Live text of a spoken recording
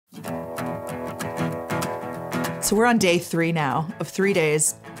So we're on day 3 now of 3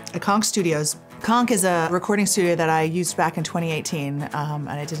 days at Conch Studios. Conch is a recording studio that I used back in 2018, and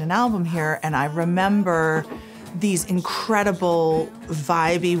I did an album here, and I remember these incredible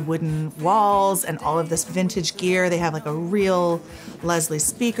vibey wooden walls and all of this vintage gear. They have like a real Leslie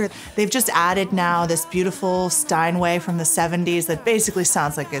speaker. They've just added now this beautiful Steinway from the 70s that basically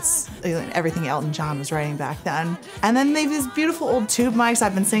sounds like it's everything Elton John was writing back then. And then they have these beautiful old tube mics.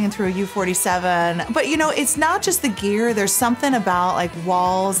 I've been singing through a U47. But you know, it's not just the gear. There's something about like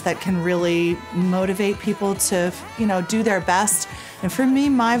walls that can really motivate people to, you know, do their best. And for me,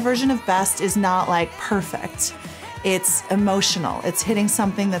 my version of best is not like perfect. It's emotional. It's hitting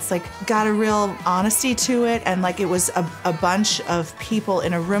something that's like got a real honesty to it, and like it was a bunch of people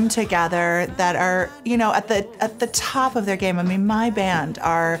in a room together that are, you know, at the top of their game. I mean, my band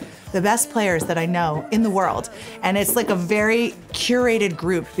are the best players that I know in the world, and it's like a very curated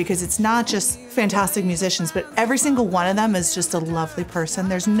group because it's not just fantastic musicians, but every single one of them is just a lovely person.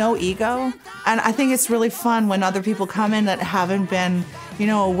 There's no ego, and I think it's really fun when other people come in that haven't been, you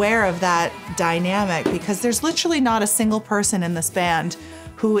know, aware of that dynamic, because there's literally not a single person in this band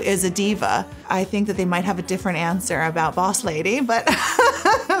who is a diva. I think that they might have a different answer about Boss Lady, but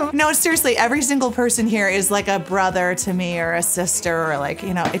no, seriously, every single person here is like a brother to me or a sister, or like,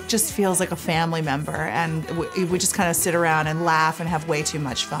 you know, it just feels like a family member, and we just kind of sit around and laugh and have way too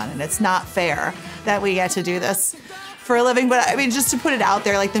much fun, and it's not fair that we get to do this for a living. But I mean, just to put it out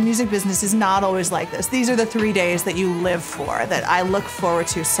there, like the music business is not always like this. These are the 3 days that you live for, that I look forward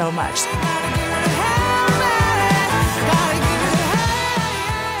to so much.